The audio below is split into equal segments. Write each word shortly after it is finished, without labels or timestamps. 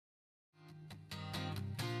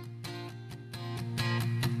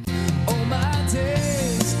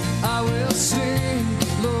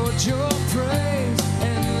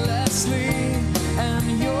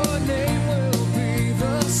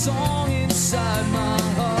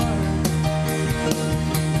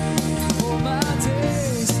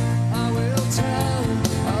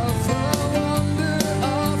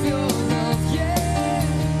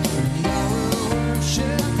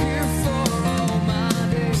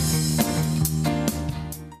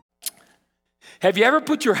Have you ever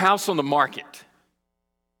put your house on the market?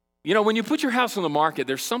 You know, when you put your house on the market,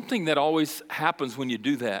 there's something that always happens when you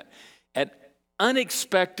do that at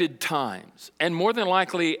unexpected times, and more than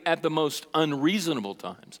likely at the most unreasonable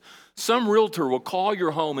times. Some realtor will call your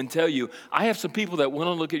home and tell you, I have some people that want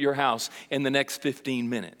to look at your house in the next 15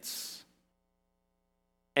 minutes.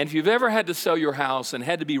 And if you've ever had to sell your house and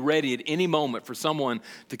had to be ready at any moment for someone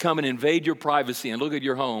to come and invade your privacy and look at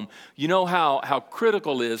your home, you know how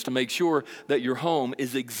critical it is to make sure that your home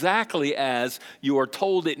is exactly as you are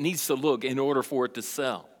told it needs to look in order for it to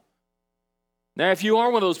sell. Now, if you are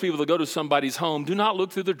one of those people that go to somebody's home, do not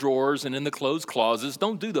look through the drawers and in the closed closets.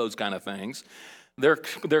 Don't do those kind of things. They're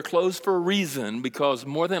closed for a reason, because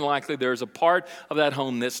more than likely there's a part of that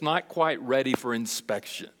home that's not quite ready for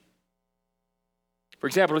inspection. For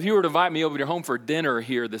example, if you were to invite me over to your home for dinner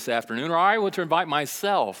here this afternoon, or I were to invite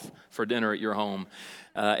myself for dinner at your home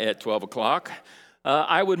at 12 o'clock,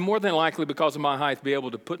 I would more than likely, because of my height, be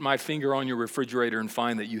able to put my finger on your refrigerator and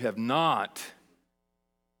find that you have not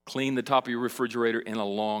cleaned the top of your refrigerator in a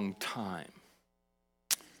long time.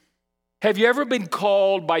 Have you ever been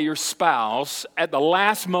called by your spouse at the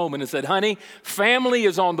last moment and said, honey, family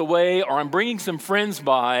is on the way, or I'm bringing some friends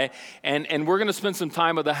by, and we're going to spend some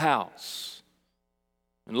time at the house?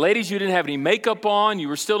 And ladies, you didn't have any makeup on, you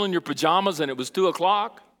were still in your pajamas, and it was 2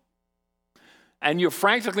 o'clock. And you're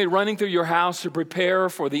frantically running through your house to prepare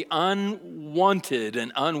for the unwanted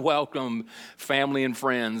and unwelcome family and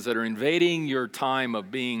friends that are invading your time of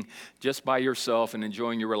being just by yourself and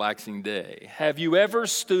enjoying your relaxing day. Have you ever,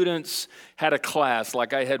 students, had a class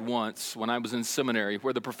like I had once when I was in seminary,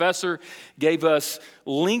 where the professor gave us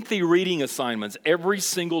lengthy reading assignments every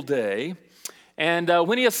single day? And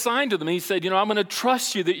when he assigned to them, he said, I'm going to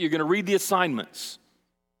trust you that you're going to read the assignments.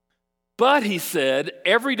 But he said,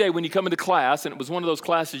 every day when you come into class, and it was one of those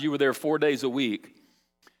classes you were there 4 days a week,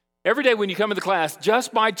 every day when you come into class,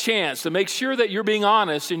 just by chance, to make sure that you're being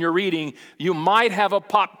honest in your reading, you might have a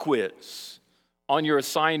pop quiz on your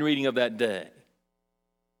assigned reading of that day.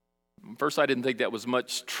 First, I didn't think that was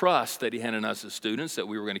much trust that he had in us as students, that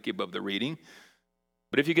we were going to keep up the reading.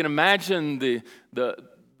 But if you can imagine the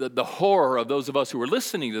horror of those of us who were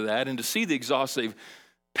listening to that, and to see the exhaustive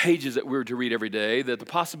pages that we were to read every day, that the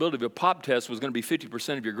possibility of a pop test was going to be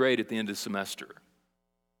 50% of your grade at the end of the semester,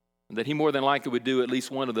 and that he more than likely would do at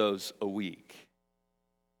least one of those a week.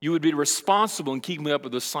 You would be responsible in keeping up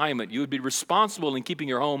with the assignment. You would be responsible in keeping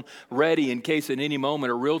your home ready in case at any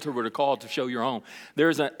moment a realtor were to call to show your home.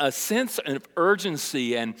 There's a sense of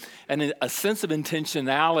urgency and a sense of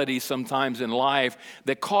intentionality sometimes in life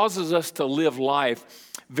that causes us to live life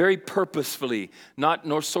very purposefully, not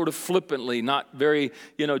nor sort of flippantly, not very,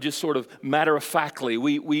 just sort of matter-of-factly.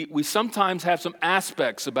 We sometimes have some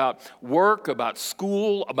aspects about work, about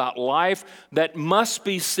school, about life that must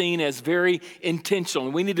be seen as very intentional.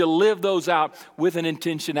 And we need to live those out with an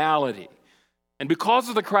intentionality. And because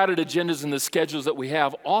of the crowded agendas and the schedules that we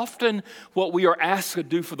have, often what we are asked to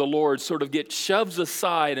do for the Lord sort of gets shoved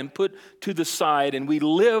aside and put to the side, and we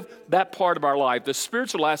live that part of our life, the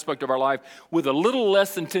spiritual aspect of our life, with a little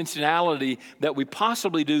less intentionality that we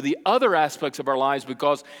possibly do the other aspects of our lives,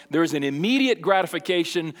 because there is an immediate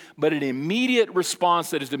gratification, but an immediate response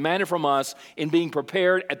that is demanded from us in being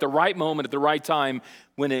prepared at the right moment, at the right time,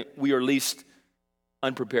 when we are least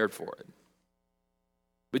unprepared for it.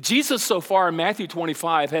 But Jesus so far in Matthew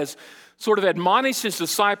 25 has sort of admonished his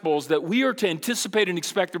disciples that we are to anticipate and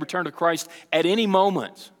expect the return of Christ at any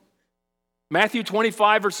moment. Matthew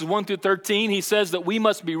 25, verses 1 through 13, he says that we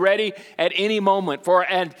must be ready at any moment. For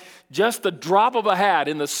at just the drop of a hat,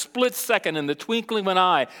 in the split second, in the twinkling of an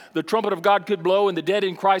eye, the trumpet of God could blow, and the dead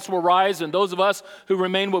in Christ will rise, and those of us who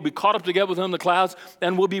remain will be caught up together with him in the clouds,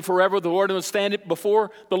 and will be forever with the Lord, and will stand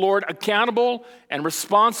before the Lord accountable and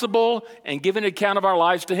responsible and give an account of our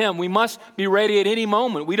lives to him. We must be ready at any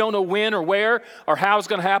moment. We don't know when or where or how it's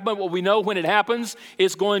going to happen. What we know, when it happens,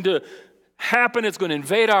 it's going to happen. It's going to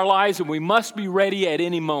invade our lives, and we must be ready at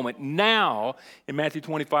any moment. Now, in Matthew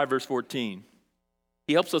 25, verse 14,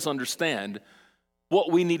 he helps us understand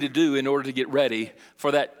what we need to do in order to get ready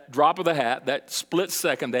for that drop of the hat, that split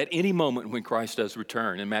second, that any moment when Christ does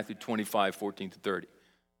return, in Matthew 25, 14 to 30.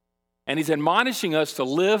 And he's admonishing us to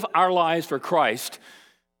live our lives for Christ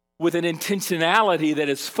with an intentionality that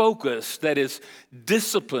is focused, that is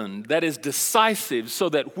disciplined, that is decisive, so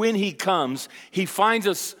that when he comes, he finds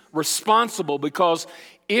us responsible. Because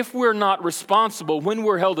if we're not responsible, when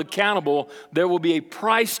we're held accountable, there will be a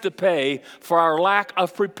price to pay for our lack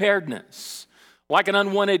of preparedness. Like an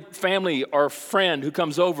unwanted family or friend who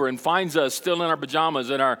comes over and finds us still in our pajamas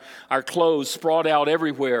and our clothes sprawled out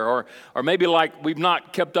everywhere. Or maybe like we've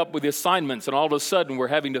not kept up with the assignments and all of a sudden we're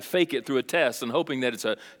having to fake it through a test and hoping that it's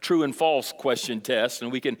a true and false question test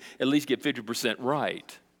and we can at least get 50%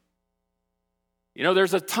 right. You know,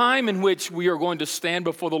 there's a time in which we are going to stand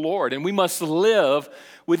before the Lord, and we must live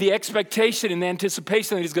with the expectation and the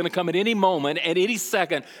anticipation that He's going to come at any moment, at any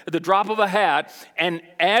second, at the drop of a hat. And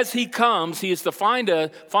as He comes, He is to find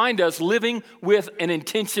us living with an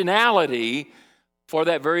intentionality for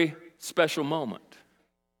that very special moment.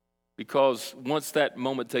 Because once that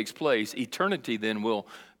moment takes place, eternity then will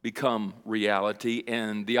become reality,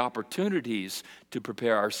 and the opportunities to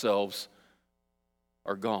prepare ourselves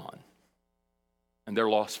are gone. And they're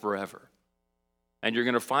lost forever. And you're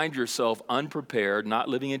going to find yourself unprepared, not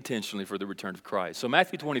living intentionally for the return of Christ. So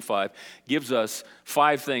Matthew 25 gives us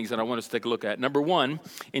 5 things that I want us to take a look at. Number 1,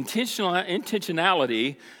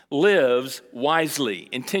 intentionality lives wisely.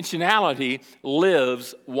 Intentionality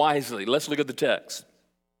lives wisely. Let's look at the text.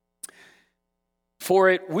 For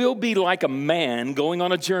it will be like a man going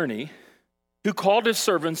on a journey who called his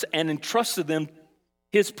servants and entrusted them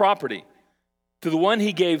his property. To the one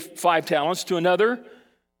he gave 5 talents, to another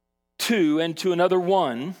 2, and to another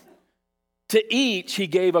 1. To each he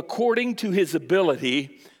gave according to his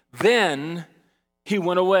ability. Then he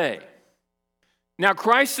went away. Now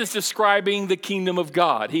Christ is describing the kingdom of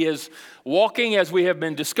God. He is walking, as we have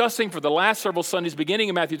been discussing for the last several Sundays, beginning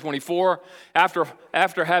in Matthew 24.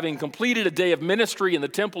 After having completed a day of ministry in the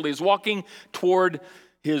temple, he is walking toward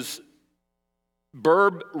his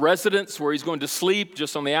Burb residence where he's going to sleep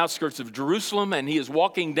just on the outskirts of Jerusalem, and he is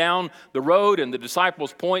walking down the road, and the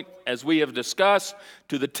disciples point, as we have discussed,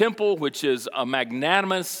 to the temple, which is a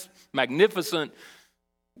magnanimous, magnificent,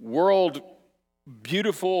 world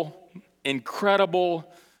beautiful, incredible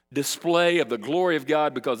display of the glory of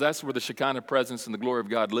God, because that's where the Shekinah presence and the glory of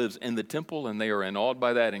God lives, in the temple, and they are awed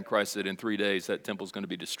by that. And Christ said in 3 days that temple is going to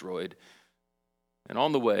be destroyed. And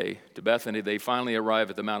on the way to Bethany, they finally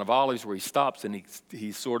arrive at the Mount of Olives, where he stops and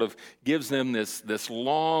he sort of gives them this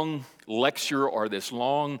long lecture, or this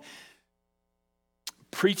long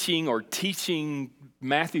preaching or teaching,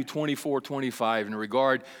 Matthew 24:25, in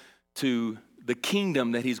regard to the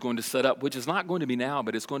kingdom that he's going to set up, which is not going to be now,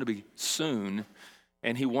 but it's going to be soon,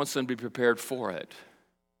 and he wants them to be prepared for it.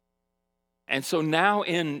 And so now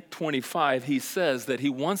in 25, he says that he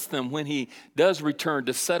wants them, when he does return,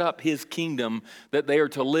 to set up his kingdom, that they are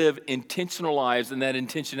to live intentional lives. And that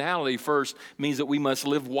intentionality first means that we must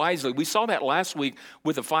live wisely. We saw that last week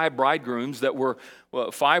with the 5 bridegrooms that were,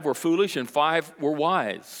 5 were foolish and 5 were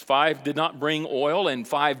wise. 5 did not bring oil and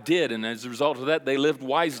 5 did. And as a result of that, they lived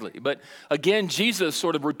wisely. But again, Jesus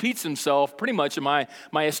sort of repeats himself pretty much, in my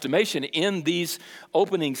estimation, in these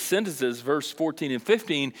opening sentences, verse 14 and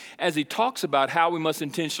 15, as he talks about how we must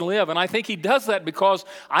intentionally live. And I think he does that because,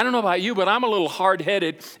 I don't know about you, but I'm a little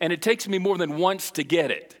hard-headed, and it takes me more than once to get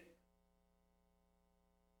it.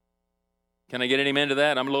 Can I get an amen to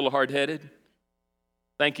that? I'm a little hard-headed.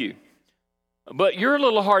 Thank you. But you're a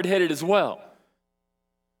little hard-headed as well.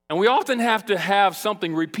 And we often have to have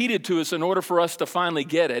something repeated to us in order for us to finally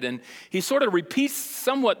get it. And he sort of repeats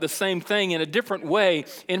somewhat the same thing in a different way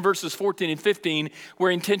in verses 14 and 15,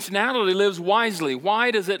 where intentionality lives wisely.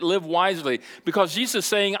 Why does it live wisely? Because Jesus is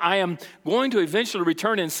saying, I am going to eventually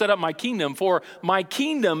return and set up my kingdom, for my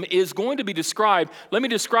kingdom is going to be described. Let me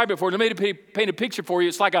describe it for you. Let me paint a picture for you.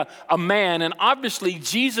 It's like a man, and obviously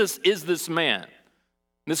Jesus is this man.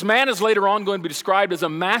 This man is later on going to be described as a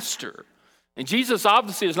master. And Jesus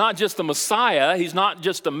obviously is not just the Messiah, he's not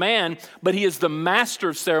just a man, but he is the master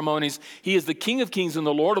of ceremonies. He is the King of kings and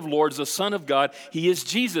the Lord of lords, the Son of God. He is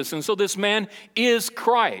Jesus. And so this man is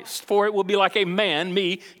Christ. For it will be like a man,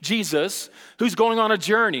 me, Jesus, who's going on a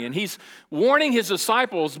journey. And he's warning his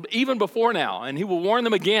disciples even before now, and he will warn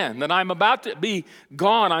them again, that I'm about to be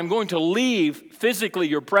gone. I'm going to leave physically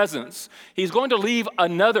your presence. He's going to leave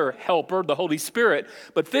another helper, the Holy Spirit,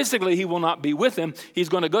 but physically he will not be with them. He's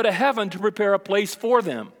going to go to heaven to prepare a place for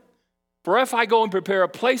them. For if I go and prepare a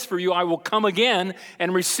place for you, I will come again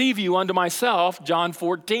and receive you unto myself, John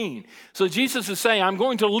 14. So Jesus is saying, I'm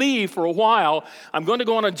going to leave for a while. I'm going to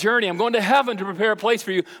go on a journey. I'm going to heaven to prepare a place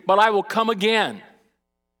for you, but I will come again.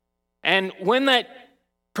 And when that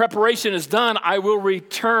preparation is done, I will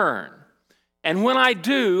return. And when I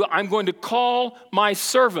do, I'm going to call my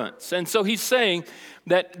servants. And so he's saying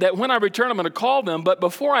that when I return, I'm going to call them. But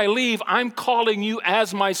before I leave, I'm calling you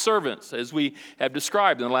as my servants. As we have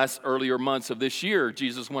described in the last earlier months of this year,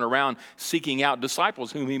 Jesus went around seeking out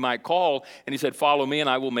disciples whom he might call. And he said, follow me and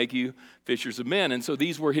I will make you fishers of men. And so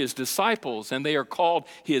these were his disciples and they are called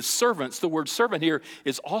his servants. The word servant here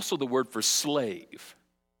is also the word for slave.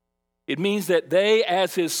 It means that they,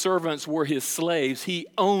 as his servants, were his slaves. He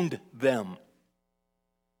owned them.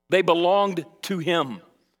 They belonged to him.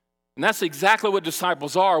 And that's exactly what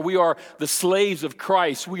disciples are. We are the slaves of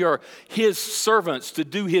Christ. We are his servants to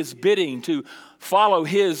do his bidding, to follow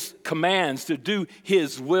his commands, to do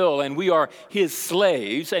his will. And we are his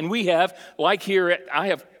slaves. And we have, like here, I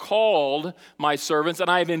have called my servants and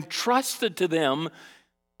I have entrusted to them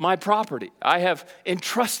my property. I have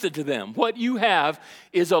entrusted to them. What you have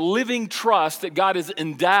is a living trust that God has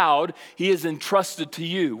endowed. He has entrusted to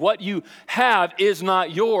you. What you have is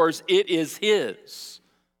not yours, it is his.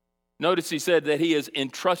 Notice he said that he has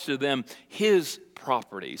entrusted them his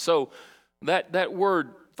property. So that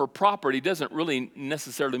word for property doesn't really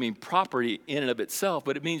necessarily mean property in and of itself,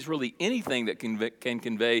 but it means really anything that can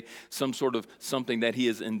convey some sort of something that he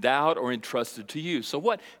has endowed or entrusted to you. So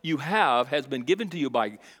what you have has been given to you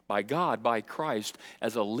by God, by Christ,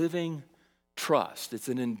 as a living trust. It's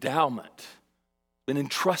an endowment, been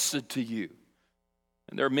entrusted to you.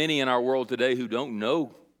 And there are many in our world today who don't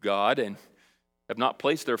know God and have not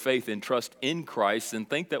placed their faith and trust in Christ and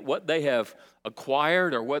think that what they have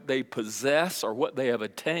acquired or what they possess or what they have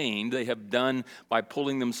attained, they have done by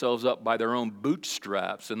pulling themselves up by their own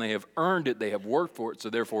bootstraps, and they have earned it, they have worked for it, so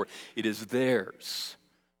therefore it is theirs.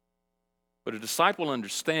 But a disciple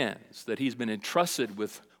understands that he's been entrusted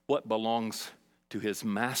with what belongs to his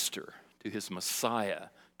master, to his Messiah,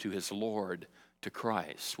 to his Lord, to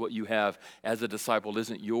Christ. What you have as a disciple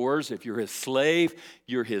isn't yours. If you're his slave,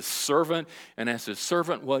 you're his servant. And as his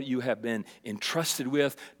servant, what you have been entrusted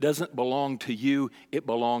with doesn't belong to you. It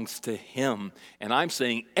belongs to him. And I'm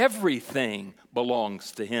saying everything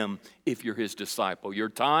belongs to him if you're his disciple. Your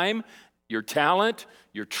time, your talent,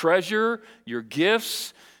 your treasure, your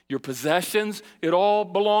gifts, your possessions, it all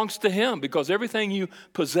belongs to him, because everything you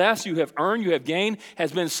possess, you have earned, you have gained,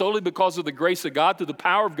 has been solely because of the grace of God, through the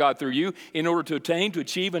power of God through you, in order to attain, to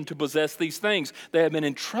achieve, and to possess these things. They have been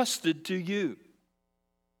entrusted to you.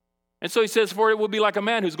 And so he says, for it will be like a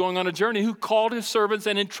man who's going on a journey, who called his servants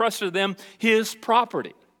and entrusted them his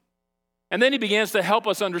property. And then he begins to help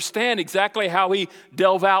us understand exactly how he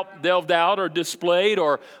delved out or displayed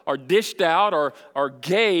or dished out or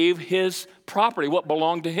gave his property, what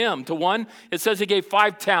belonged to him. To one, it says he gave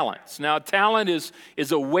 5 talents. Now, a talent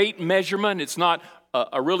is a weight measurement. It's not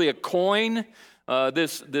really a coin.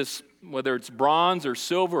 This whether it's bronze or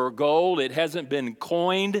silver or gold, it hasn't been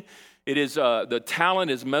coined. It is the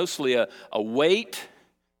talent is mostly a weight.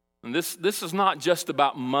 And this is not just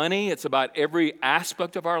about money. It's about every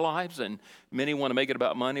aspect of our lives. And many want to make it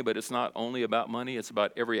about money, but it's not only about money. It's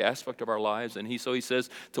about every aspect of our lives. And so he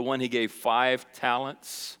says, to one he gave 5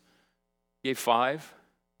 talents. He gave 5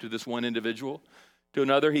 to this one individual. To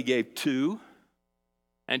another he gave 2.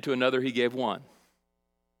 And to another he gave 1.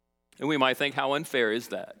 And we might think, how unfair is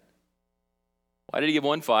that? Why did he give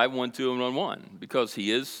one 5, one 2, and one 1? Because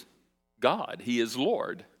he is God. He is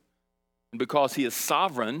Lord. And because he is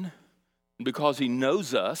sovereign, and because he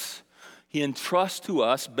knows us, he entrusts to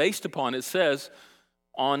us based upon, it says,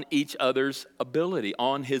 on each other's ability,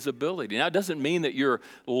 on his ability. Now, it doesn't mean that you're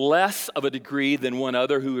less of a degree than one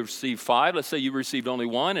other who received 5. Let's say you received only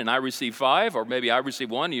 1 and I received 5, or maybe I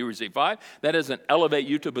received 1 and you received 5. That doesn't elevate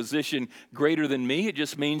you to a position greater than me. It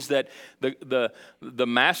just means that the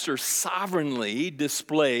master sovereignly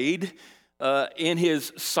displayed in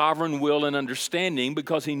his sovereign will and understanding,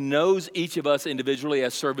 because he knows each of us individually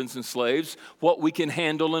as servants and slaves, what we can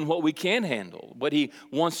handle and what we can't handle, what he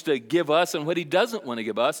wants to give us and what he doesn't want to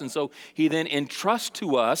give us. And so he then entrusts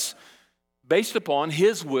to us based upon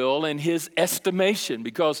his will and his estimation.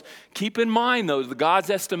 Because keep in mind, though, God's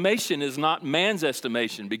estimation is not man's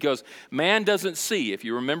estimation, because man doesn't see. If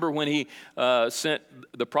you remember when he sent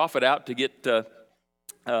the prophet out to get to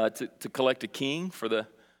collect a king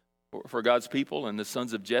for God's people, and the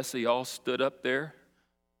sons of Jesse all stood up there,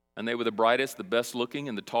 and they were the brightest, the best looking,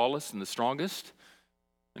 and the tallest, and the strongest.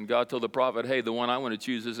 And God told the prophet, hey, the one I want to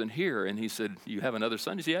choose isn't here. And he said, you have another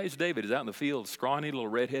son? He said, yeah, he's David. He's out in the field, scrawny, little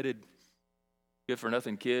redheaded,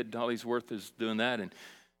 good-for-nothing kid. All he's worth is doing that.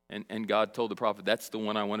 And God told the prophet, that's the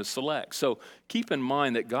one I want to select. So keep in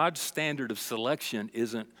mind that God's standard of selection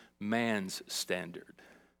isn't man's standard.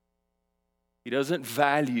 He doesn't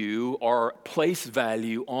value or place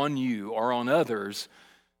value on you or on others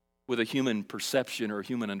with a human perception or a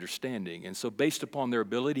human understanding. And so based upon their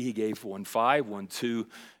ability, he gave one 5, one 2,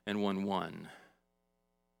 and one 1.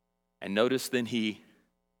 And notice then he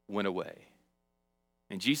went away.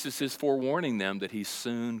 And Jesus is forewarning them that he's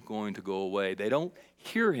soon going to go away. They don't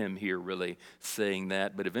hear him here really saying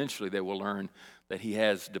that, but eventually they will learn that he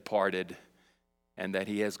has departed and that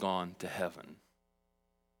he has gone to heaven,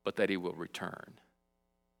 but that he will return.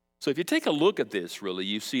 So if you take a look at this, really,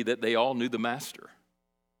 you see that they all knew the master.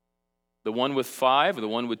 The one with 5, the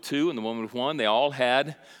one with 2, and the one with 1, they all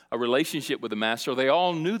had a relationship with the master. They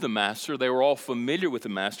all knew the master. They were all familiar with the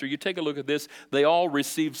master. You take a look at this, they all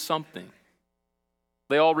received something.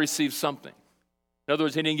 They all received something. In other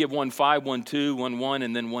words, he didn't give one 5, one 2, one 1,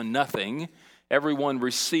 and then one nothing. Everyone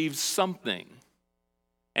received something.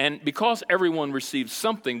 And because everyone received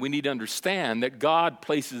something, we need to understand that God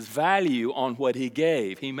places value on what he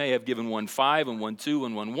gave. He may have given one 5 and one 2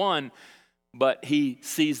 and one 1, but he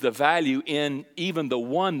sees the value in even the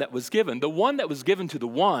one that was given. The one that was given to the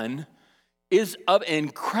one is of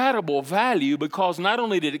incredible value because not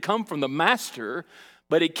only did it come from the master,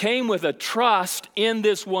 but it came with a trust in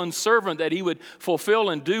this one servant that he would fulfill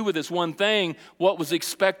and do with this one thing what was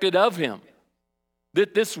expected of him.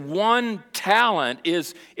 That this one talent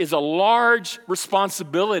is a large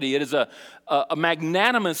responsibility. It is a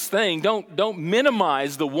magnanimous thing. Don't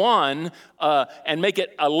minimize the one and make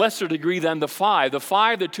it a lesser degree than the 5. The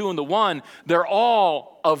 5, the 2, and the 1, they're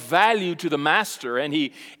all of value to the master. And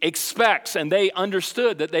he expects, and they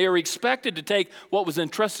understood that they are expected to take what was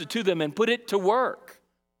entrusted to them and put it to work.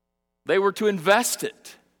 They were to invest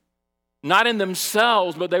it. Not in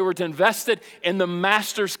themselves, but they were to invest it in the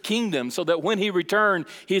master's kingdom so that when he returned,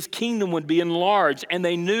 his kingdom would be enlarged. And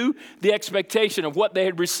they knew the expectation of what they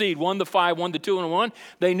had received, 1 to 5, 1 to 2, and 1.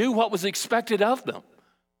 They knew what was expected of them.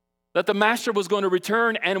 That the master was going to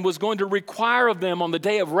return and was going to require of them on the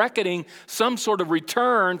day of reckoning some sort of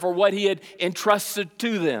return for what he had entrusted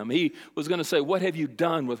to them. He was going to say, what have you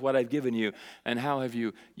done with what I've given you? And how have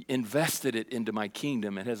you invested it into my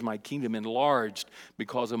kingdom? And has my kingdom enlarged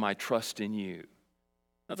because of my trust in you?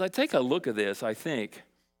 As I take a look at this, I think,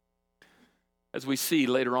 as we see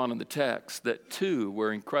later on in the text, that 2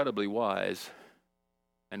 were incredibly wise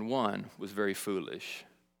and 1 was very foolish.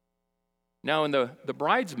 Now, in the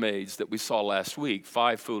bridesmaids that we saw last week,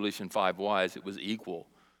 5 foolish and 5 wise, it was equal.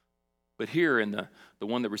 But here in the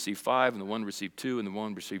one that received 5 and the one received 2 and the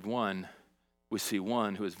one received 1, we see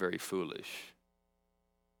one who is very foolish.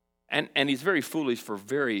 And he's very foolish for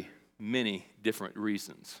very many different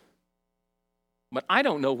reasons. But I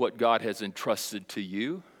don't know what God has entrusted to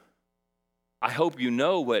you. I hope you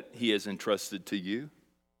know what he has entrusted to you.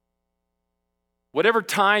 Whatever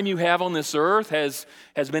time you have on this earth has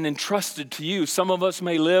been entrusted to you. Some of us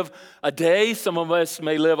may live a day, some of us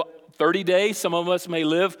may live 30 days, some of us may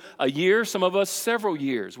live a year, some of us several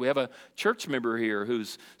years. We have a church member here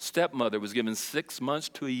whose stepmother was given 6 months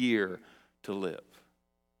to a year to live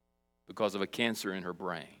because of a cancer in her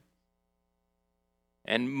brain.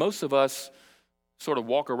 And most of us sort of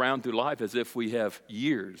walk around through life as if we have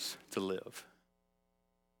years to live.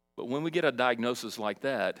 But when we get a diagnosis like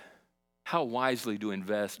that, how wisely do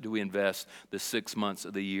we invest the 6 months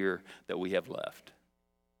of the year that we have left?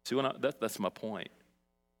 See, that's my point,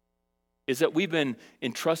 is that we've been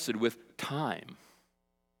entrusted with time.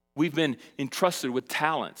 We've been entrusted with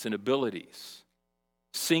talents and abilities,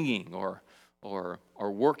 singing or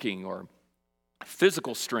working or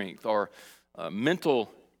physical strength or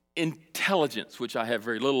mental intelligence, which I have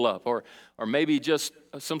very little of, or maybe just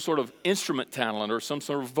some sort of instrument talent or some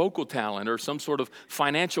sort of vocal talent or some sort of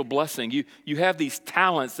financial blessing. You have these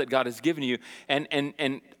talents that God has given you,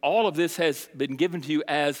 and all of this has been given to you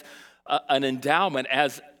as an endowment,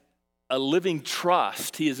 as a living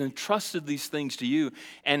trust. He has entrusted these things to you,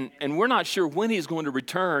 and we're not sure when he's going to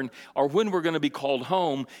return or when we're going to be called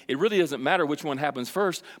home. It really doesn't matter which one happens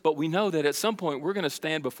first, but we know that at some point we're going to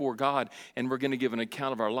stand before God and we're going to give an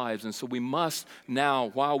account of our lives. And so we must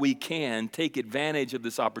now, while we can, take advantage of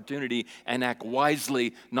this opportunity and act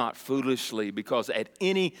wisely, not foolishly, because at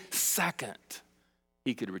any second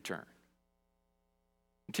he could return.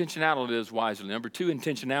 Intentionality is wisely. Number 2,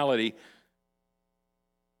 intentionality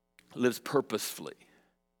lives purposefully.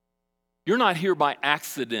 You're not here by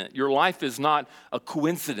accident. Your life is not a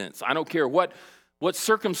coincidence. I don't care what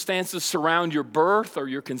circumstances surround your birth or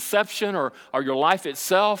your conception or your life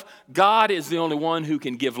itself. God is the only one who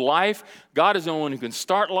can give life. God is the only one who can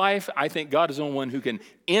start life. I think God is the only one who can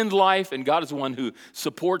end life, and God is the one who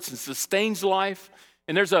supports and sustains life.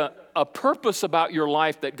 And there's a purpose about your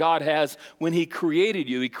life that God has when He created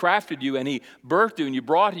you. He crafted you and He birthed you and you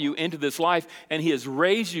brought you into this life, and He has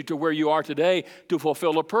raised you to where you are today to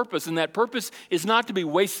fulfill a purpose. And that purpose is not to be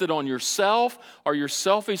wasted on yourself or your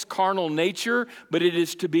selfish carnal nature, but it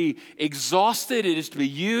is to be exhausted. It is to be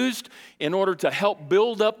used in order to help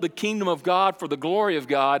build up the kingdom of God for the glory of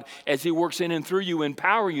God as He works in and through you,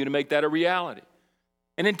 empowering you to make that a reality.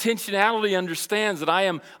 And intentionality understands that I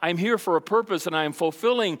am here for a purpose, and I am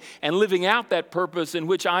fulfilling and living out that purpose in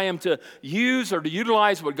which I am to use or to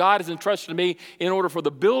utilize what God has entrusted me in order for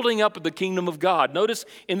the building up of the kingdom of God. Notice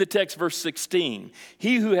in the text, verse 16,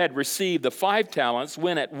 he who had received the 5 talents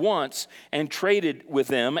went at once and traded with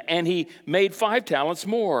them, and he made 5 talents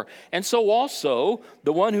more. And so also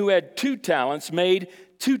the one who had 2 talents made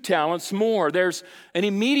 2 talents more. There's an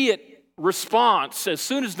immediate response. As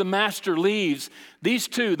soon as the master leaves, these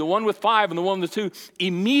 2, the one with 5 and the one with 2,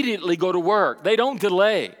 immediately go to work. They don't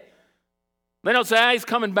delay. They don't say, he's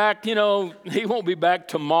coming back, he won't be back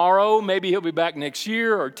tomorrow. Maybe he'll be back next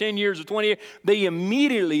year or 10 years or 20 years. They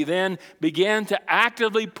immediately then began to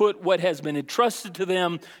actively put what has been entrusted to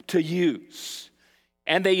them to use.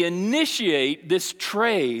 And they initiate this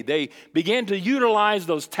trade. They begin to utilize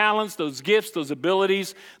those talents, those gifts, those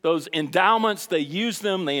abilities, those endowments. They use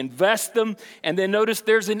them, they invest them, and then notice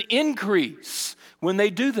there's an increase when they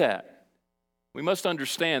do that. We must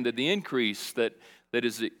understand that the increase that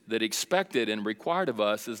expected and required of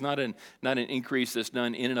us is not an increase that's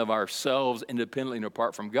done in and of ourselves, independently and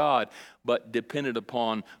apart from God, but dependent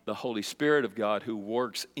upon the Holy Spirit of God who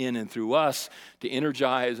works in and through us to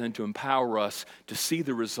energize and to empower us to see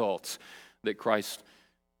the results that Christ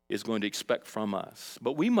is going to expect from us.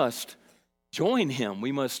 But we must join Him.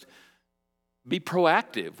 We must be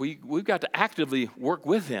proactive. We've got to actively work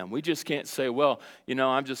with Him. We just can't say,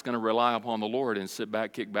 I'm just going to rely upon the Lord and sit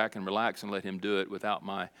back, kick back, and relax and let Him do it without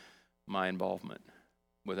my involvement,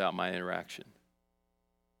 without my interaction.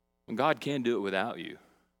 And God can do it without you.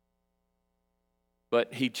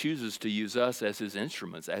 But He chooses to use us as His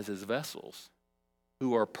instruments, as His vessels,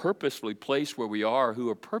 who are purposefully placed where we are, who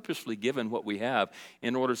are purposefully given what we have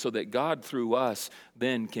in order so that God through us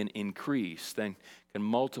then can increase, then can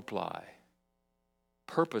multiply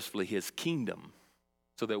purposefully His kingdom,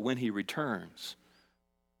 so that when He returns,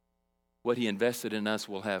 what He invested in us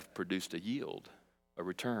will have produced a yield, a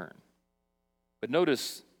return. But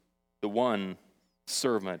notice the one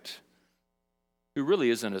servant who really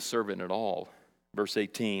isn't a servant at all. Verse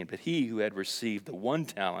 18, but he who had received the 1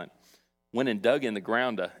 talent went and dug in the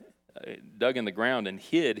ground and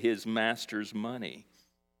hid his master's money.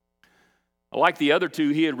 Like the other 2,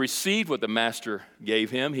 he had received what the master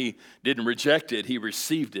gave him. He didn't reject it, he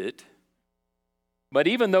received it. But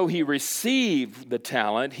even though he received the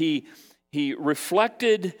talent, he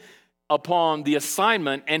reflected upon the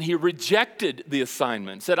assignment and he rejected the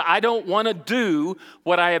assignment. Said, I don't want to do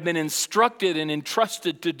what I have been instructed and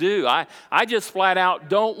entrusted to do. I just flat out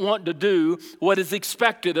don't want to do what is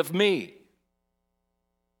expected of me.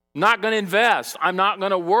 I'm not going to invest. I'm not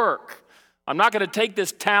going to work. I'm not going to take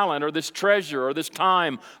this talent or this treasure or this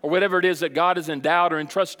time or whatever it is that God has endowed or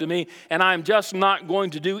entrusted to me, and I'm just not going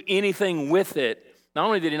to do anything with it. Not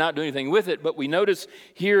only did he not do anything with it, but we notice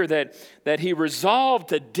here that he resolved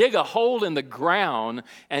to dig a hole in the ground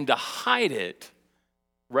and to hide it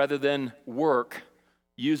rather than work,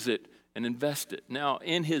 use it, and invest it. Now,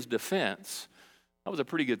 in his defense, that was a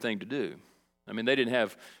pretty good thing to do. I mean, they didn't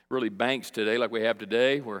have really banks today like we have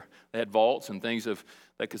today where they had vaults and things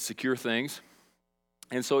that could secure things.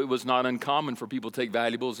 And so it was not uncommon for people to take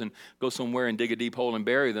valuables and go somewhere and dig a deep hole and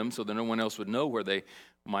bury them so that no one else would know where they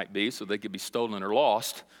might be, so they could be stolen or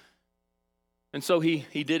lost. And so he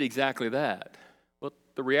did exactly that. But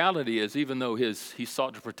the reality is, even though he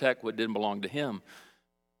sought to protect what didn't belong to him,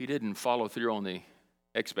 he didn't follow through on the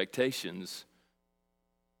expectations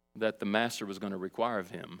that the master was going to require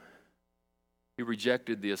of him. He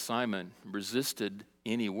rejected the assignment, resisted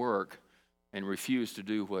any work, and refused to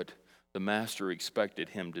do what the master expected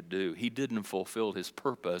him to do. He didn't fulfill his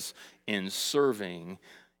purpose in serving,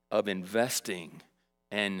 of investing,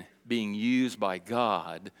 and being used by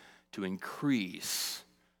God to increase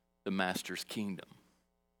the master's kingdom.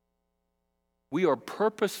 We are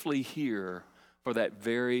purposefully here for that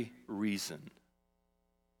very reason.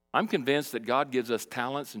 I'm convinced that God gives us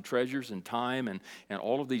talents and treasures and time and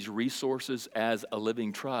all of these resources as a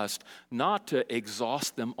living trust, not to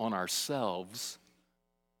exhaust them on ourselves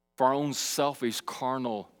for our own selfish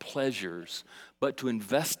carnal pleasures, but to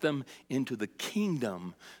invest them into the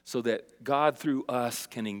kingdom so that God through us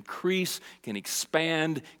can increase, can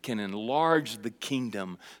expand, can enlarge the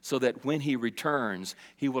kingdom so that when he returns,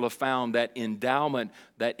 he will have found that endowment,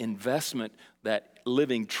 that investment, that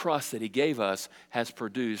living trust that he gave us has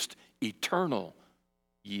produced eternal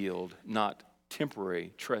yield, not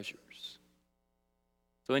temporary treasures.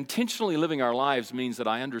 So intentionally living our lives means that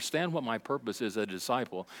I understand what my purpose is as a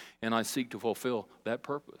disciple, and I seek to fulfill that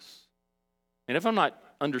purpose. And if I'm not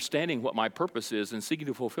understanding what my purpose is and seeking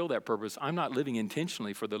to fulfill that purpose, I'm not living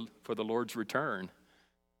intentionally for the Lord's return.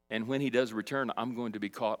 And when he does return, I'm going to be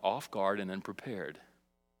caught off guard and unprepared.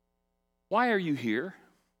 Why are you here?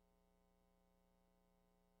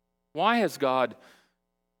 Why has God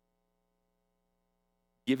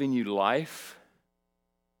given you life,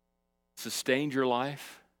 sustained your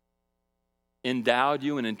life, endowed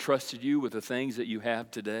you and entrusted you with the things that you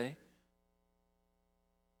have today?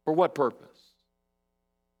 For what purpose?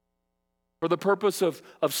 For the purpose of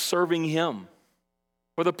serving him.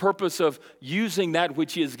 For the purpose of using that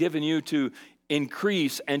which he has given you to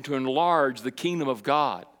increase and to enlarge the kingdom of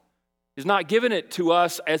God. He's not given it to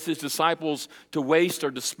us as his disciples to waste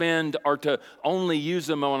or to spend or to only use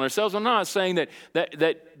them on ourselves. I'm not saying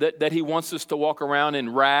that he wants us to walk around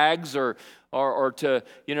in rags or to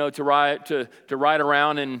ride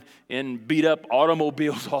around in beat up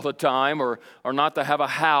automobiles all the time or not to have a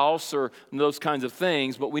house or those kinds of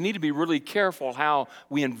things. But we need to be really careful how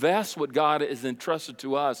we invest what God has entrusted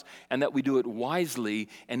to us and that we do it wisely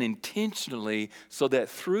and intentionally so that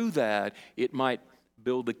through that it might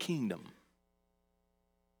build the kingdom.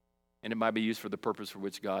 And it might be used for the purpose for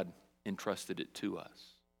which God entrusted it to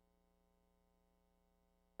us.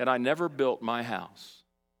 Had I never built my house,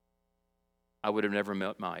 I would have never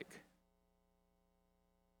met Mike.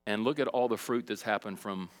 And look at all the fruit that's happened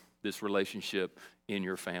from this relationship in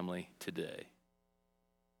your family today.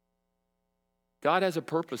 God has a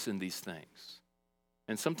purpose in these things.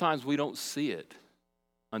 And sometimes we don't see it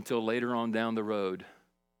until later on down the road.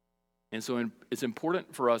 And so it's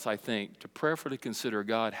important for us, I think, to prayerfully consider,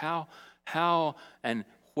 God, how and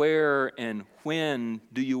where and when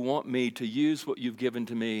do you want me to use what you've given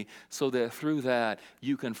to me so that through that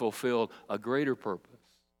you can fulfill a greater purpose,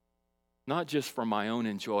 not just for my own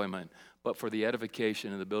enjoyment, but for the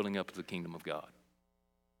edification and the building up of the kingdom of God.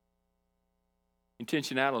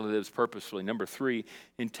 Intentionality lives purposefully. Number 3,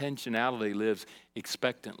 intentionality lives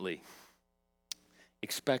expectantly.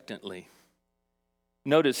 Expectantly.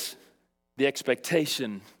 Notice the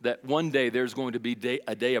expectation that one day there's going to be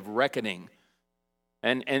a day of reckoning.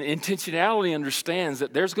 And intentionality understands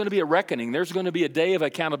that there's going to be a reckoning. There's going to be a day of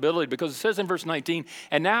accountability because it says in verse 19,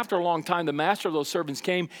 and now after a long time, the master of those servants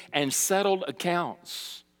came and settled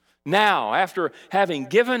accounts. Now, after having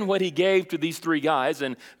given what he gave to these 3 guys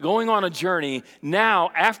and going on a journey, now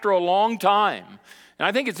after a long time, and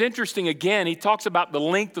I think it's interesting, again, he talks about the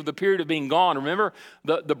length of the period of being gone. Remember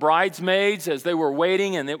the bridesmaids as they were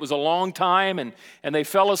waiting, and it was a long time, and they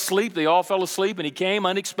fell asleep. They all fell asleep, and he came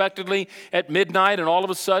unexpectedly at midnight, and all of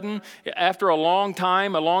a sudden, after a long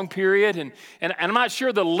time, a long period, and I'm not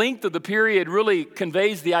sure the length of the period really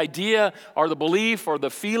conveys the idea or the belief or the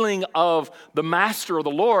feeling of the master or the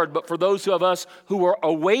Lord, but for those of us who are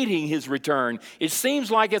awaiting his return, it seems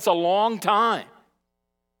like it's a long time.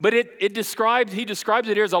 But he describes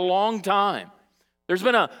it here as a long time. There's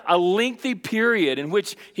been a lengthy period in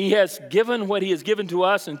which he has given what he has given to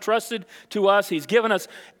us, entrusted to us. He's given us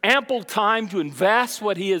ample time to invest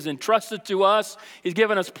what he has entrusted to us. He's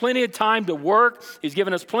given us plenty of time to work. He's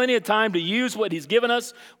given us plenty of time to use what he's given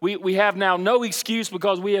us. We have now no excuse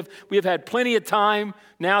because we have had plenty of time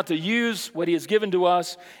now to use what he has given to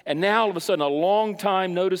us. And now all of a sudden, a long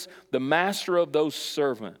time, notice the master of those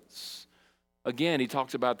servants. Again, he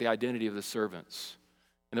talks about the identity of the servants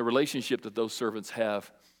and the relationship that those servants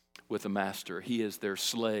have with the master. He is their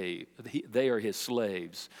slave. They are his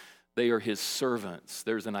slaves. They are his servants.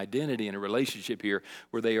 There's an identity and a relationship here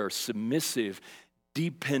where they are submissive,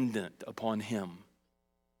 dependent upon him.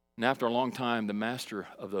 And after a long time, the master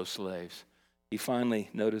of those slaves, he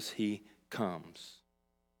finally, notice, he comes.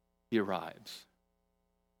 He arrives.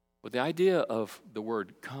 But the idea of the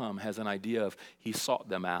word come has an idea of he sought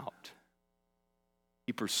them out.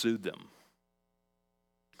 He pursued them.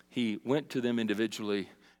 He went to them individually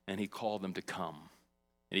and he called them to come.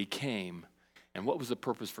 And he came. And what was the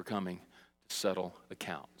purpose for coming? To settle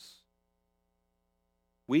accounts.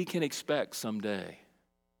 We can expect someday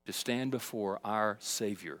to stand before our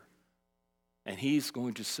Savior. And he's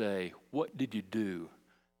going to say, what did you do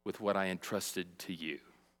with what I entrusted to you?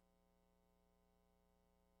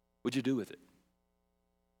 What'd you do with it?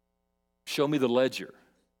 Show me the ledger.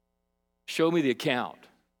 Show me the account.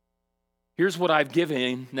 Here's what I've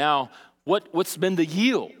given. Now, what's been the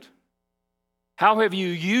yield? How have you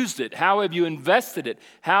used it? How have you invested it?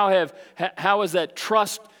 How has that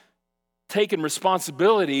trust taken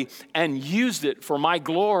responsibility and used it for my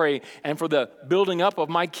glory and for the building up of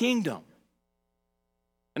my kingdom?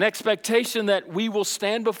 An expectation that we will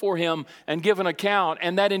stand before him and give an account,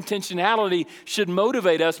 and that intentionality should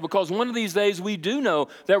motivate us, because one of these days we do know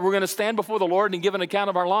that we're going to stand before the Lord and give an account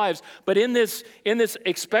of our lives. But in this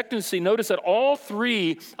expectancy, notice that all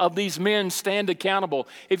three of these men stand accountable.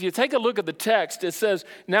 If you take a look at the text, it says,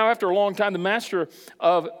 now after a long time, the master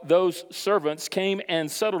of those servants came and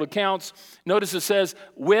settled accounts. Notice it says,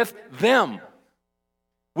 with them.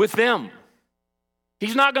 With them.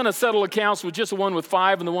 He's not going to settle accounts with just the one with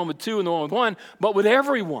 5 and the one with 2 and the one with 1, but with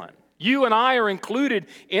everyone. You and I are included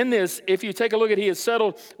in this. If you take a look at, he has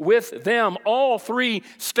settled with them. All three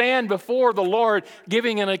stand before the Lord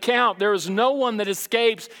giving an account. There is no one that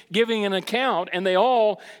escapes giving an account, and they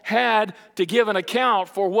all had to give an account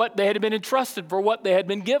for what they had been entrusted, for what they had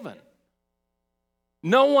been given.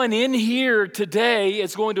 No one in here today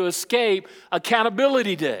is going to escape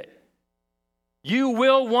accountability day. You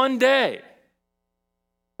will one day.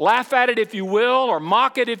 Laugh at it if you will, or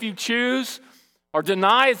mock it if you choose, or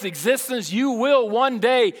deny its existence. You will one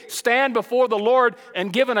day stand before the Lord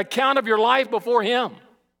and give an account of your life before him.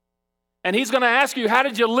 And he's going to ask you, how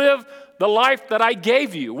did you live the life that I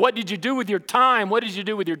gave you? What did you do with your time? What did you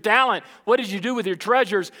do with your talent? What did you do with your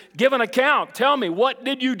treasures? Give an account. Tell me, what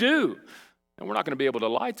did you do? And we're not going to be able to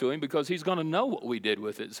lie to him, because he's going to know what we did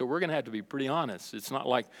with it. So we're going to have to be pretty honest. It's not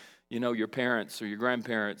like, your parents or your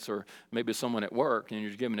grandparents or maybe someone at work, and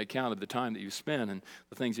you're giving an account of the time that you spent and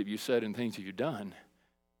the things that you said and things that you've done.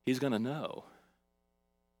 He's going to know.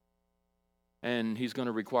 And he's going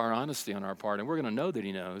to require honesty on our part. And we're going to know that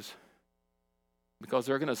he knows, because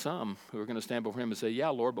there are going to some who are going to stand before him and say, yeah,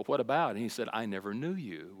 Lord, but what about? And he said, I never knew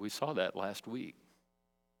you. We saw that last week.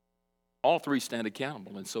 All three stand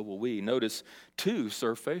accountable, and so will we. Notice 2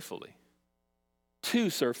 serve faithfully. 2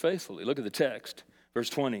 serve faithfully. Look at the text, verse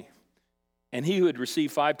 20. And he who had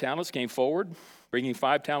received 5 talents came forward, bringing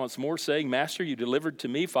 5 talents more, saying, Master, you delivered to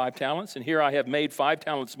me 5 talents, and here I have made 5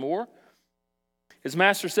 talents more. His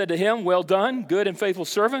master said to him, well done, good and faithful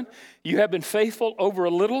servant. You have been faithful over a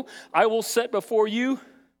little. I will set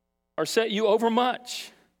you over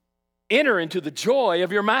much. Enter into the joy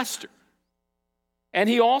of your master. And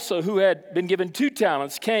he also, who had been given 2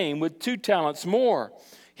 talents, came with 2 talents more.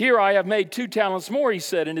 Here I have made 2 talents more, he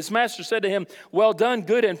said. And his master said to him, well done,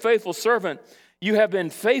 good and faithful servant. You have been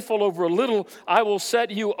faithful over a little. I will set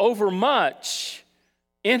you over much.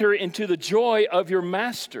 Enter into the joy of your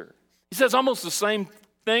master. He says almost the same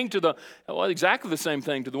thing exactly the same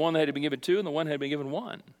thing to the one that had been given 2 and the one that had been given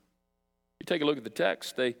 1. You take a look at the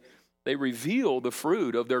text, they reveal the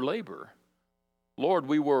fruit of their labor. Lord,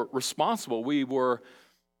 we were responsible. We were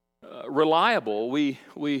reliable. We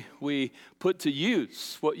put to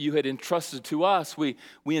use what you had entrusted to us. We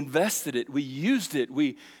invested it. We used it.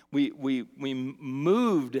 We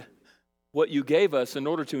moved what you gave us in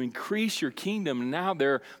order to increase your kingdom. Now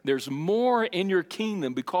there's more in your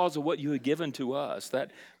kingdom because of what you had given to us.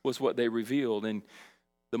 That was what they revealed. And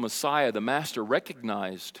the Messiah, the Master,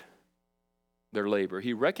 recognized their labor.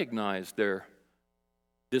 He recognized their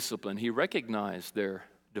discipline. He recognized their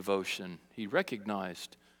devotion. He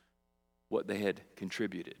recognized what they had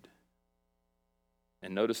contributed.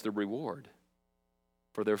 And notice the reward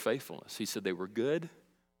for their faithfulness. He said they were good,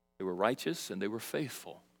 they were righteous, and they were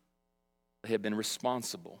faithful. They had been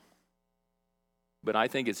responsible. But I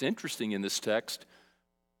think it's interesting in this text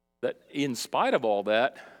that in spite of all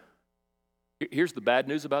that, here's the bad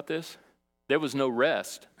news about this. There was no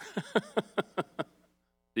rest.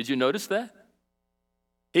 Did you notice that?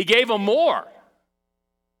 He gave them more.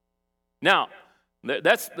 Now,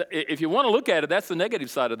 if you want to look at it, that's the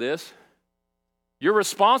negative side of this. You're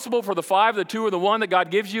responsible for the 5, the 2, or the 1 that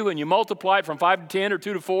God gives you, and you multiply it from 5 to 10 or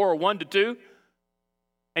 2 to 4 or 1 to 2.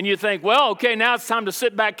 And you think, well, okay, now it's time to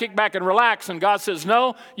sit back, kick back, and relax. And God says,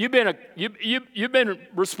 no, you've been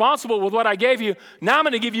responsible with what I gave you. Now I'm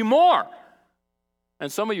going to give you more.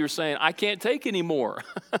 And some of you are saying, I can't take any more.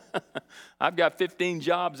 I've got 15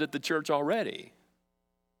 jobs at the church already.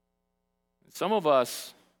 Some of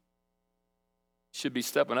us should be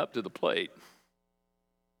stepping up to the plate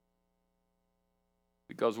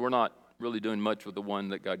because we're not really doing much with the one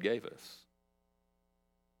that God gave us.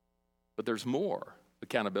 But there's more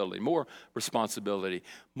accountability, more responsibility,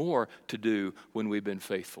 more to do when we've been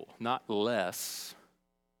faithful, not less,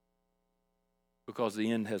 because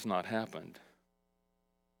the end has not happened.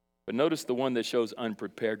 But notice the one that shows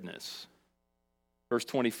unpreparedness. Verse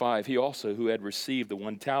 25, he also who had received the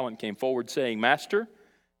 1 talent came forward saying, Master,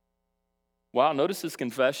 wow, notice this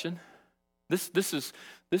confession. This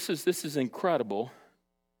is incredible.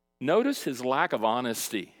 Notice his lack of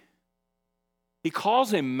honesty. He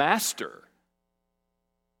calls him master.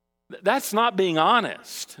 That's not being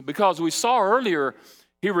honest, because we saw earlier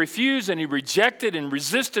he refused and he rejected and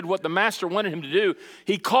resisted what the master wanted him to do.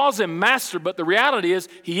 He calls him master, but the reality is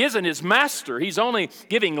he isn't his master. He's only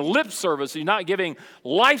giving lip service. He's not giving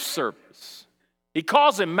life service. He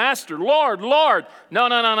calls him master. Lord, Lord. No.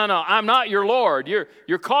 I'm not your Lord.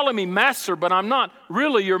 You're calling me master, but I'm not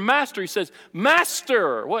really your master. He says,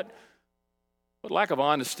 Master. What lack of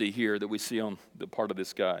honesty here that we see on the part of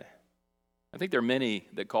this guy. I think there are many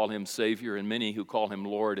that call him Savior and many who call him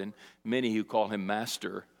Lord and many who call him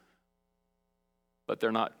Master. But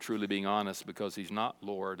they're not truly being honest, because he's not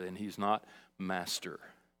Lord and he's not Master.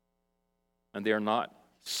 And they are not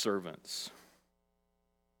servants.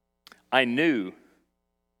 I knew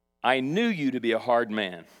you to be a hard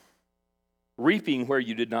man, reaping where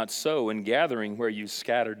you did not sow and gathering where you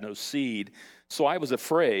scattered no seed. So I was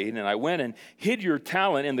afraid, and I went and hid your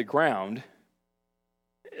talent in the ground.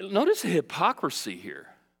 Notice the hypocrisy here.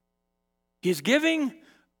 He's giving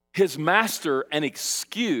his master an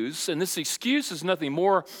excuse, and this excuse is nothing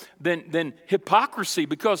more than hypocrisy,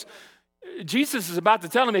 because Jesus is about to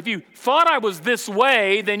tell him, if you thought I was this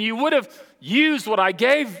way, then you would have used what I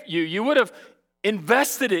gave you. You would have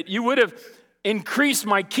invested it. You would have increased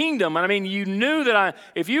my kingdom. And I mean, you knew that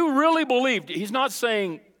if you really believed, Jesus is not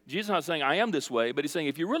saying I am this way, but he's saying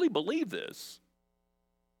if you really believe this,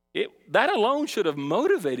 that alone should have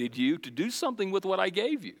motivated you to do something with what I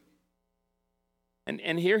gave you.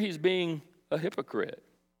 And here he's being a hypocrite,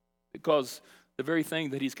 because the very thing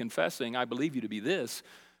that he's confessing, I believe you to be this,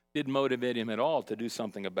 didn't motivate him at all to do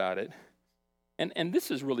something about it. And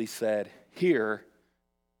this is really sad. Here,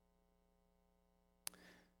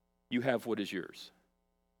 you have what is yours.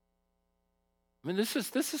 I mean, this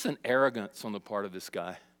is an arrogance on the part of this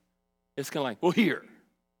guy. It's kind of like, well, here.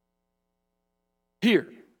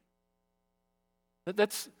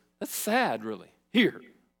 That's sad, really. Here.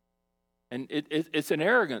 And it's an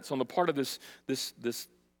arrogance on the part of this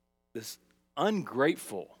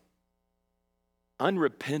ungrateful,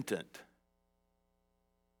 unrepentant,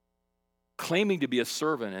 claiming to be a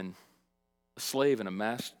servant and a slave and a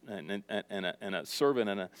master and a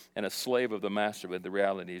servant and a slave of the master, but the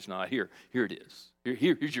reality is not. Here it is.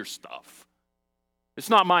 Here's your stuff. It's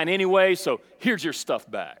not mine anyway, so here's your stuff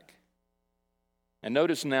back. And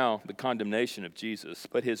notice now the condemnation of Jesus.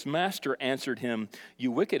 But his master answered him,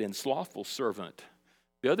 you wicked and slothful servant.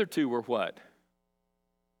 The other two were what?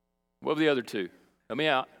 What were the other two? Help me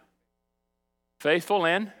out. Faithful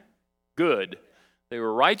and good. They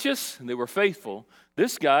were righteous and they were faithful.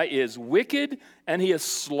 This guy is wicked and he is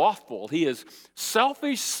slothful. He is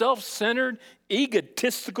selfish, self-centered,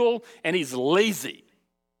 egotistical, and he's lazy.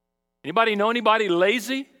 Anybody know anybody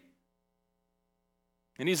lazy?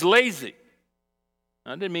 And he's lazy.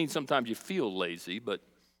 Now, I didn't mean sometimes you feel lazy, but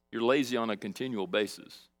you're lazy on a continual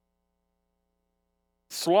basis.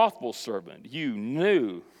 Slothful servant, if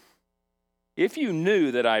you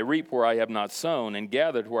knew that I reap where I have not sown and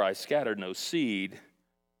gathered where I scattered no seed,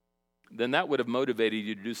 then that would have motivated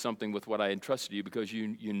you to do something with what I entrusted you, because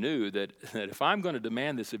you knew that if I'm going to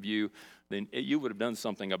demand this of you, then you would have done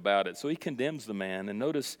something about it. So he condemns the man, and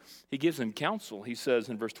notice he gives him counsel. He says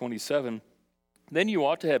in verse 27, then you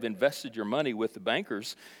ought to have invested your money with the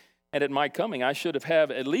bankers, and at my coming I should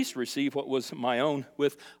have at least received what was my own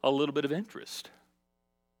with a little bit of interest.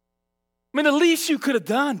 I mean, the least you could have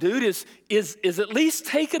done, dude, is at least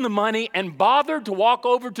taken the money and bothered to walk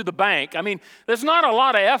over to the bank. I mean, there's not a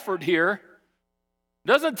lot of effort here.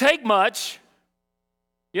 Doesn't take much.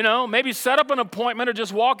 You know, maybe set up an appointment or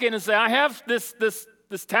just walk in and say, I have this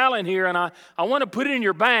talent here, and I want to put it in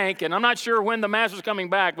your bank, and I'm not sure when the master's coming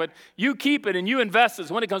back, but you keep it and you invest it.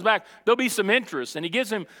 So when it comes back, there'll be some interest. And he gives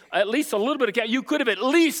him at least a little bit of cash. You could have at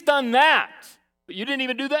least done that, but you didn't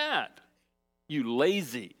even do that. You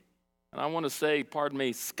lazy. And I want to say, pardon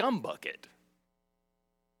me, scumbucket.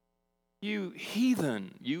 You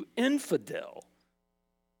heathen, you infidel.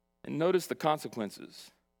 And notice the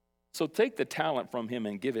consequences. So take the talent from him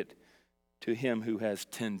and give it to him who has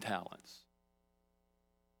 10 talents.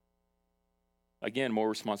 Again, more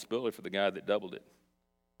responsibility for the guy that doubled it.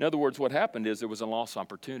 In other words, what happened is there was a lost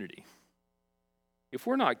opportunity. If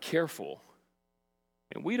we're not careful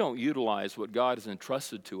and we don't utilize what God has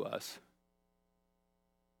entrusted to us,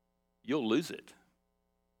 you'll lose it.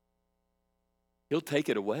 He'll take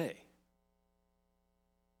it away.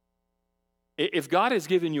 If God has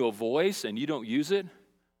given you a voice and you don't use it,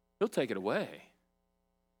 he'll take it away.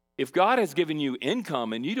 If God has given you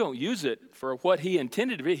income and you don't use it for what he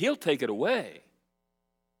intended to be, he'll take it away.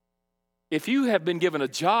 If you have been given a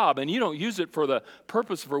job and you don't use it for the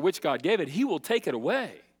purpose for which God gave it, he will take it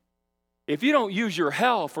away. If you don't use your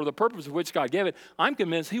health for the purpose for which God gave it, I'm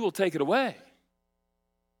convinced he will take it away.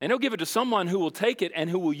 And he'll give it to someone who will take it and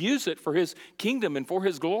who will use it for his kingdom and for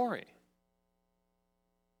his glory.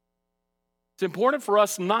 It's important for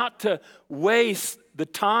us not to waste the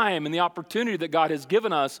time and the opportunity that God has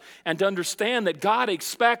given us, and to understand that God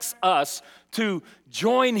expects us to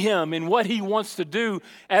join him in what he wants to do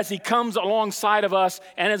as he comes alongside of us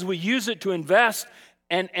and as we use it to invest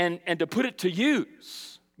and to put it to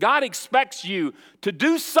use. God expects you to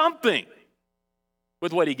do something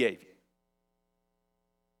with what he gave you.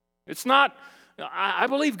 It's not, I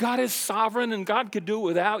believe God is sovereign and God could do it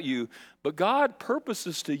without you, but God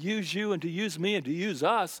purposes to use you and to use me and to use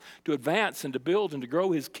us to advance and to build and to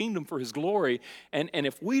grow his kingdom for his glory. And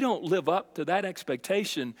if we don't live up to that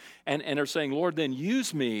expectation and are saying, Lord, then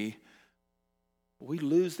use me, we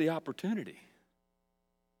lose the opportunity.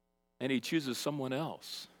 And he chooses someone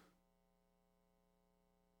else.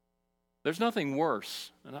 There's nothing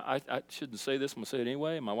worse, and I shouldn't say this, I'm going to say it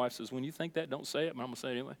anyway. My wife says, when you think that, don't say it, but I'm going to say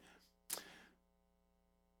it anyway.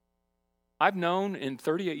 I've known in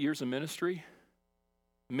 38 years of ministry,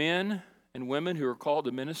 men and women who are called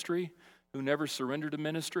to ministry, who never surrendered to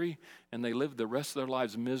ministry, and they lived the rest of their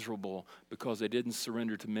lives miserable because they didn't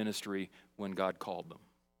surrender to ministry when God called them.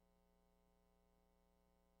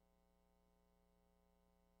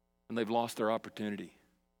 And they've lost their opportunity.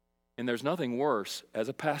 And there's nothing worse as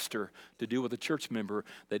a pastor to do with a church member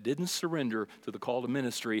that didn't surrender to the call to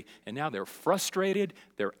ministry, and now they're frustrated,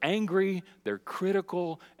 they're angry, they're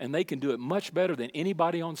critical, and they can do it much better than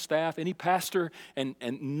anybody on staff, any pastor, and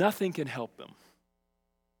nothing can help them.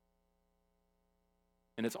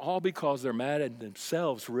 And it's all because they're mad at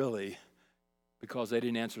themselves, really, because they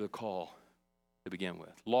didn't answer the call to begin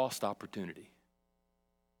with. Lost opportunity.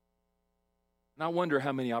 And I wonder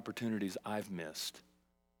how many opportunities I've missed,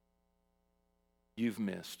 you've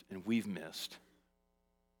missed, and we've missed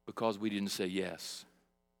because we didn't say yes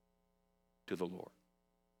to the Lord.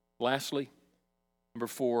 Lastly, number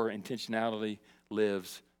 4, intentionality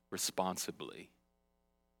lives responsibly.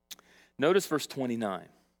 Notice verse 29.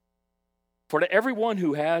 For to everyone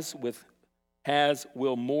who has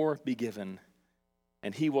will more be given,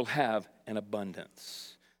 and he will have an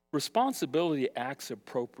abundance. Responsibility acts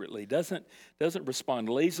appropriately, doesn't respond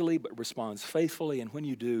lazily, but responds faithfully. And when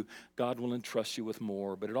you do, God will entrust you with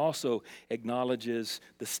more. But it also acknowledges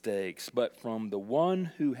the stakes. But from the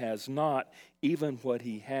one who has not, even what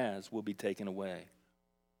he has will be taken away.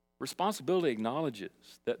 Responsibility acknowledges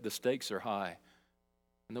that the stakes are high,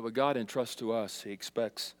 and that what God entrusts to us, he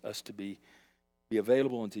expects us to be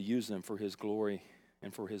available and to use them for his glory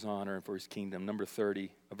and for his honor and for his kingdom.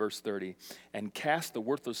 Verse 30, and cast the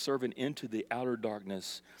worthless servant into the outer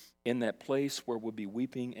darkness, in that place where will be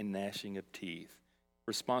weeping and gnashing of teeth.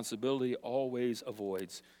 Responsibility always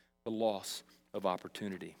avoids the loss of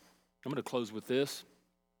opportunity. I'm going to close with this.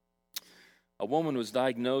 A woman was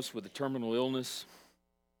diagnosed with a terminal illness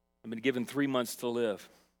and been given 3 months to live.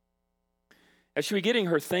 As she was getting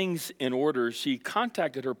her things in order, she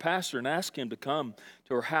contacted her pastor and asked him to come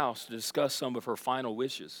to her house to discuss some of her final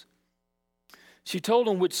wishes. She told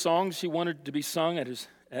him which songs she wanted to be sung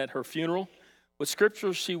at her funeral, what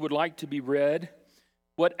scriptures she would like to be read,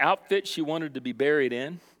 what outfit she wanted to be buried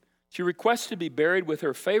in. She requested to be buried with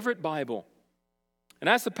her favorite Bible. And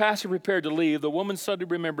as the pastor prepared to leave, the woman suddenly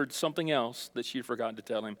remembered something else that she had forgotten to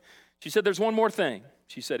tell him. She said, "There's one more thing,"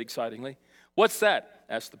 she said excitingly. "What's that?"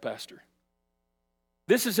 asked the pastor.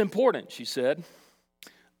 "This is important," she said.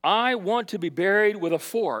 "I want to be buried with a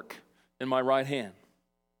fork in my right hand."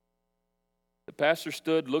 The pastor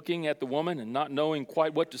stood looking at the woman and not knowing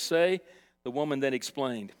quite what to say. The woman then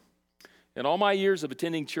explained, "In all my years of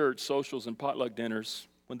attending church socials and potluck dinners,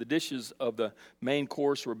 when the dishes of the main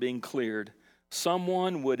course were being cleared,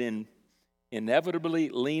 someone would inevitably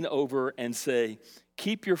lean over and say,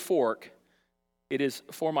 'Keep your fork. It is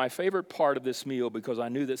for my favorite part of this meal because I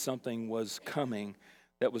knew that something was coming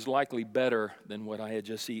that was likely better than what I had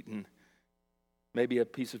just eaten. Maybe a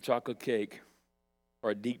piece of chocolate cake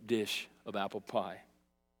or a deep dish of apple pie.'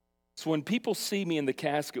 So when people see me in the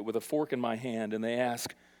casket with a fork in my hand and they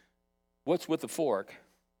ask, 'What's with the fork?'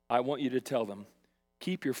 I want you to tell them,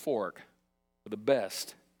 'Keep your fork, for the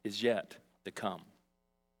best is yet to come.'"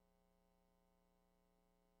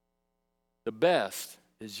 The best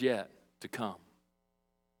is yet to come.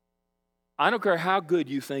 I don't care how good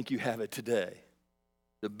you think you have it today.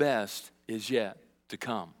 The best is yet to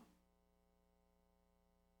come.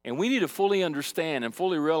 And we need to fully understand and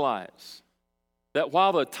fully realize that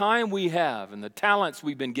while the time we have and the talents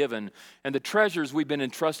we've been given and the treasures we've been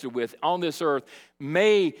entrusted with on this earth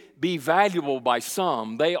may be valuable by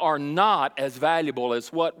some, they are not as valuable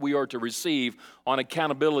as what we are to receive on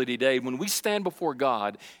accountability day when we stand before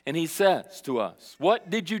God and He says to us, "What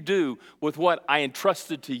did you do with what I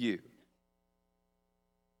entrusted to you?"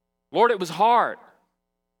 Lord, it was hard.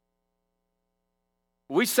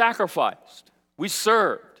 We sacrificed. We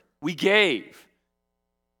served. We gave.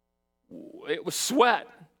 It was sweat,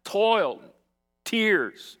 toil,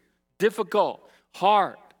 tears, difficult,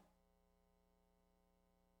 hard.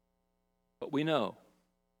 But we know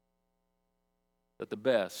that the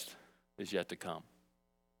best is yet to come.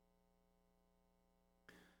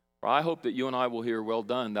 For I hope that you and I will hear, "Well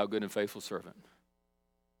done, thou good and faithful servant.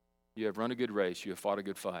 You have run a good race. You have fought a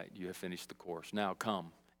good fight. You have finished the course. Now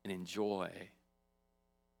come and enjoy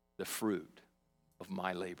the fruit of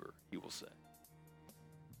my labor," He will say.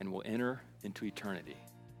 And will enter into eternity,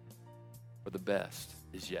 for the best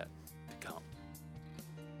is yet to come.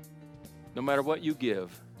 No matter what you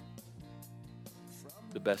give,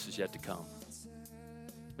 the best is yet to come.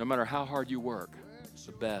 No matter how hard you work,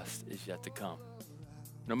 the best is yet to come.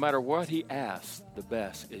 No matter what He asks, the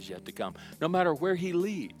best is yet to come. No matter where He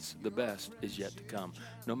leads, the best is yet to come.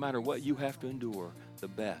 No matter what you have to endure, the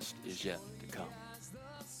best is yet to come.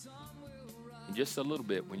 In just a little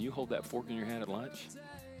bit, when you hold that fork in your hand at lunch,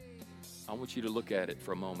 I want you to look at it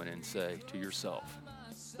for a moment and say to yourself,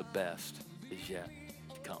 "The best is yet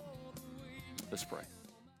to come." Let's pray.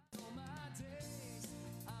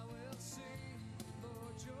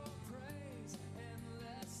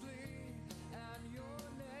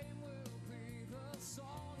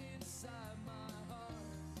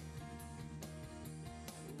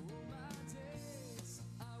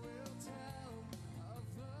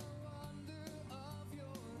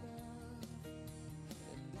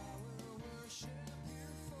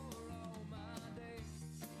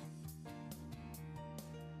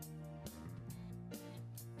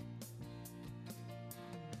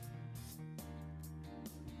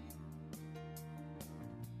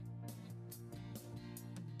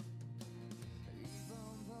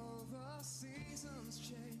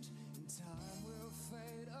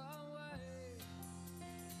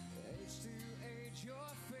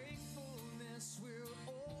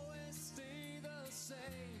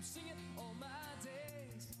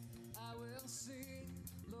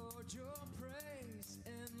 Your praise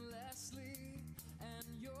endlessly, and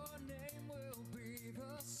your name will be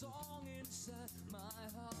the song inside my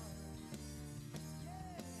heart.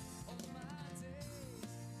 Yeah. All my days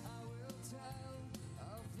I will tell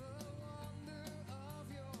of the wonder of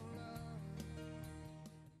your love.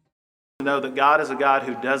 Know that God is a God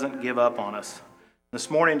who doesn't give up on us. This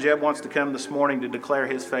morning, Jeb wants to come this morning to declare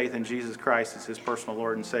his faith in Jesus Christ as his personal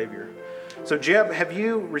Lord and Savior. So, Jeb, have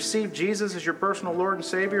you received Jesus as your personal Lord and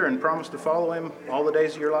Savior and promised to follow Him all the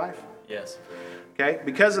days of your life? Yes. Okay,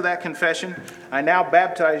 because of that confession, I now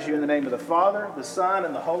baptize you in the name of the Father, the Son,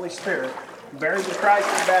 and the Holy Spirit, buried with Christ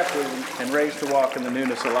in baptism, and raised to walk in the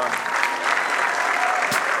newness of life.